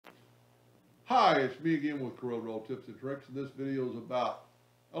Hi, it's me again with Corel Tips and Tricks, and this video is about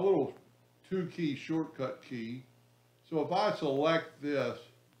a little two-key shortcut key. So if I select this,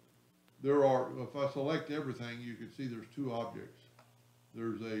 if I select everything, you can see there's two objects.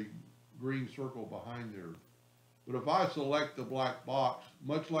 There's a green circle behind there. But if I select the black box,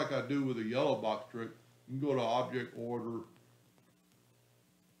 much like I do with a yellow box trick, you can go to Object Order,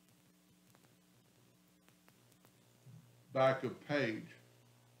 back of page.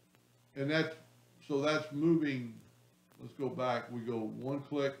 And that's moving. Let's go back. We go one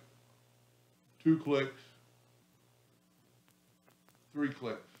click, two clicks, three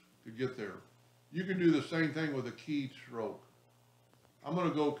clicks to get there. You can do the same thing with a keystroke. I'm going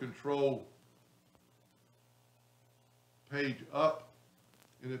to go Control page up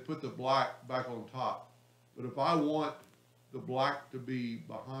and it put the black back on top. But if I want the black to be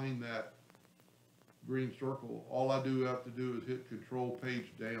behind that green circle, all I have to do is hit Control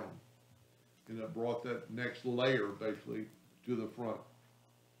page down. And it brought that next layer basically to the front.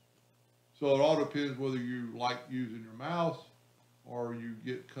 So it all depends whether you like using your mouse or you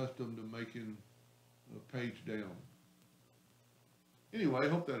get accustomed to making the page down. Anyway, I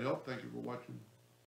hope that helped. Thank you for watching.